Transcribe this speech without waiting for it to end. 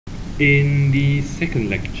In the second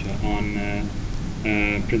lecture on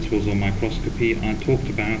Principles of Microscopy, I talked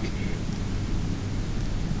about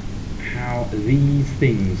how these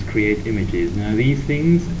things create images. Now these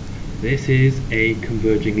things, this is a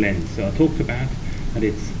converging lens. So I talked about that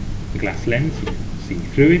it's a glass lens, you can see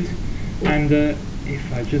through it, and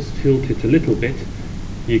if I just tilt it a little bit,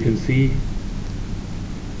 you can see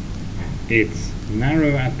it's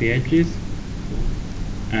narrow at the edges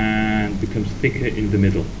and becomes thicker in the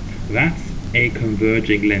middle. That's a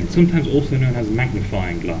converging lens, sometimes also known as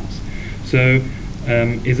magnifying glass. So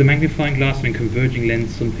is a magnifying glass and a converging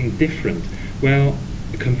lens something different? Well,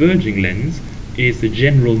 a converging lens is the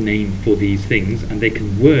general name for these things, and they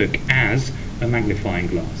can work as a magnifying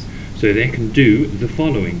glass. So they can do the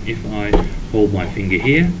following. If I hold my finger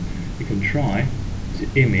here, you can try to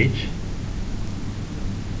image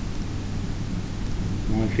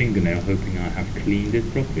my fingernail, hoping I have cleaned it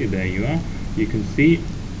properly. There you are. You can see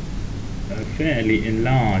a fairly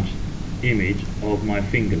enlarged image of my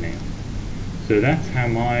fingernail. So that's how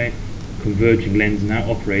my converging lens now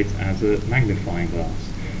operates as a magnifying glass.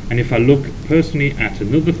 And if I look personally at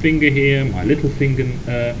another finger here, my little finger,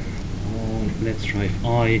 let's try, if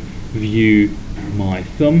I view my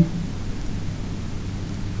thumb,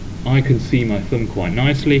 I can see my thumb quite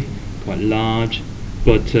nicely, quite large,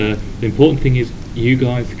 but the important thing is you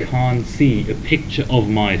guys can't see a picture of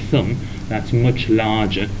my thumb that's much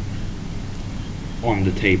larger on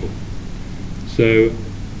the table. So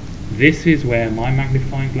this is where my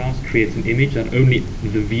magnifying glass creates an image that only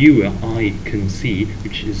the viewer eye can see,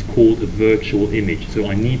 which is called a virtual image. So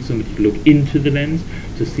I need somebody to look into the lens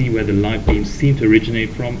to see where the light beams seem to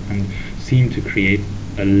originate from and seem to create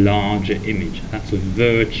a larger image. That's a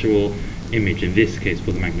virtual image, in this case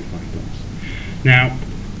for the magnifying glass. Now,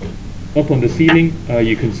 up on the ceiling,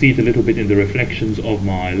 you can see it a little bit in the reflections of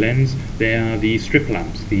my lens. There are the strip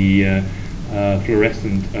lamps, the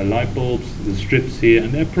fluorescent light bulbs, the strips here,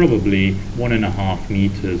 and they're probably 1.5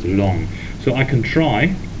 meters long. So I can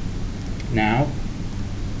try now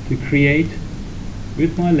to create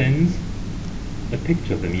with my lens a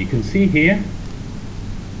picture of them. You can see here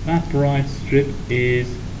that bright strip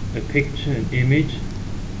is a picture, an image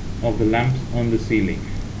of the lamps on the ceiling.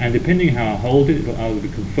 And depending how I hold it, it will either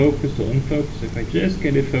become focused or unfocused. If I just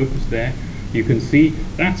get it focused there, you can see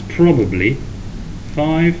that's probably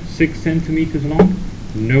 5-6 centimeters long,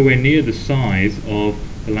 nowhere near the size of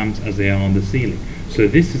the lamps as they are on the ceiling. So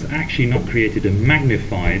this has actually not created a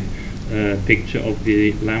magnified picture of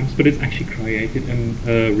the lamps, but it's actually created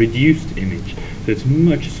a reduced image. So it's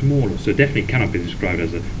much smaller, so definitely cannot be described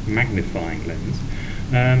as a magnifying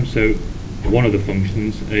lens. So one of the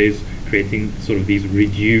functions is creating sort of these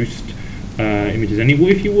reduced images. And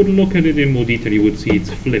if you would look at it in more detail, you would see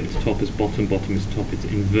it's flipped, top is bottom, bottom is top, it's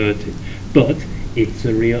inverted. But it's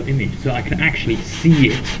a real image, so I can actually see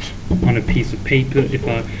it on a piece of paper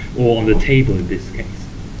or on the table in this case.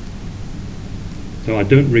 So I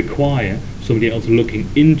don't require somebody else looking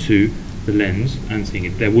into the lens and seeing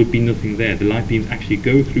it. There would be nothing there. The light beams actually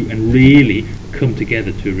go through and really come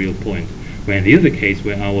together to a real point. Where in the other case,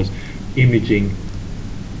 where I was imaging,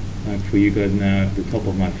 for you guys now at the top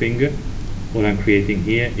of my finger, what I'm creating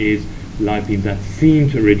here is light beams that seem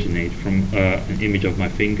to originate from an image of my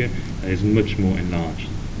finger that is much more enlarged.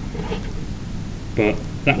 But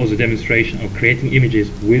that was a demonstration of creating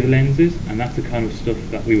images with lenses, and that's the kind of stuff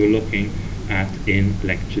that we were looking at in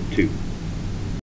lecture 2.